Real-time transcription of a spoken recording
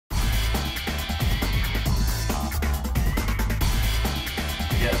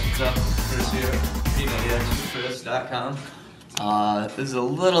What's up? Chris here, P90XWithChris.com. This is a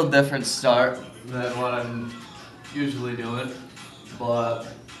little different start than what I'm usually doing, but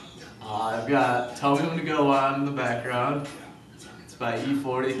I've got Tell Me When to Go on in the background. It's by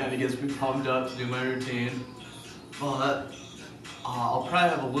E40, kind of gets me pumped up to do my routine, but I'll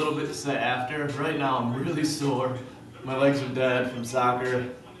probably have a little bit to say after. Right now I'm really sore. My legs are dead from soccer.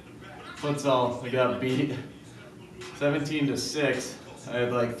 Futsal, I got beat 17-6. I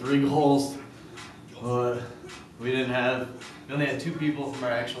had like 3 goals, but we only had 2 people from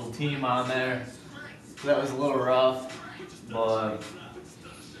our actual team on there. So that was a little rough, but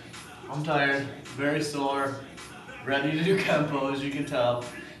I'm tired, very sore, ready to do Kenpo, as you can tell.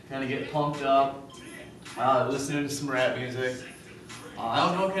 Kind of get pumped up, listening to some rap music. I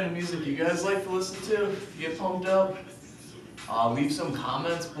don't know what kind of music you guys like to listen to, get pumped up. Leave some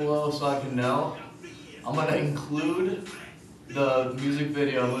comments below so I can know. I'm going to include the music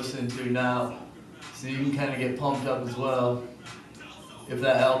video I'm listening to now, so you can kind of get pumped up as well, if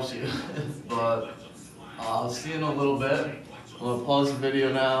that helps you. But I'll see you in a little bit. I'm going to pause the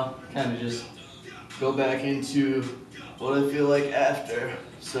video now, kind of just go back into what I feel like after.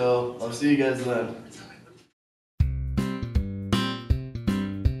 So I'll see you guys then.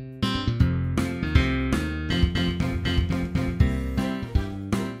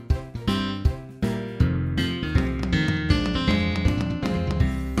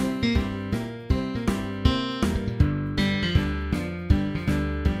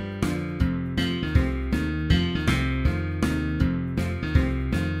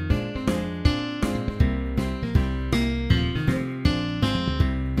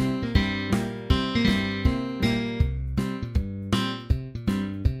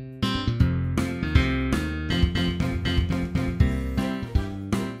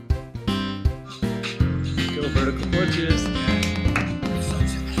 Vertical punches.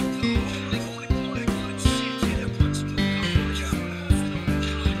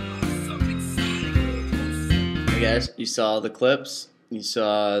 Hey guys, you saw the clips. You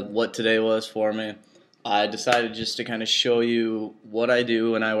saw what today was for me. I decided just to kind of show you what I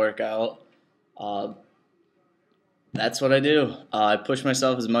do when I work out. That's what I do. I push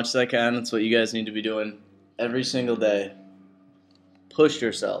myself as much as I can. That's what you guys need to be doing every single day. Push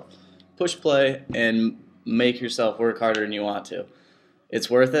yourself. Push play and make yourself work harder than you want to.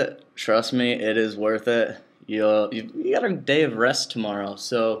 It's worth it. Trust me, it is worth it. You got a day of rest tomorrow,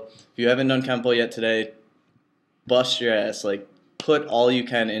 so if you haven't done Kenpo yet today, bust your ass. Like, put all you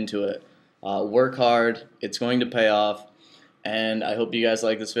can into it. Work hard. It's going to pay off, and I hope you guys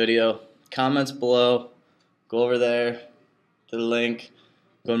like this video. Comments below. Go over there to the link.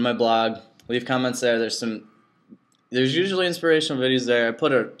 Go to my blog. Leave comments there. There's usually inspirational videos there. I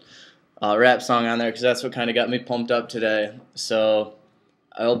put a rap song on there because that's what kind of got me pumped up today. So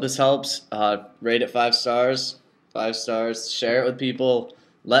I hope this helps. Rate it 5 stars. 5 stars. Share it with people.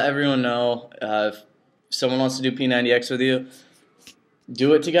 Let everyone know. If someone wants to do P90X with you,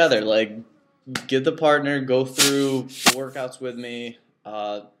 do it together. Like, get the partner. Go through the workouts with me.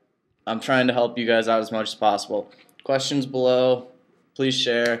 I'm trying to help you guys out as much as possible. Questions below. Please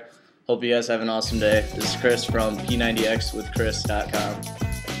share. Hope you guys have an awesome day. This is Chris from P90XWithChris.com.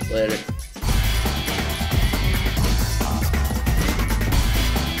 Later.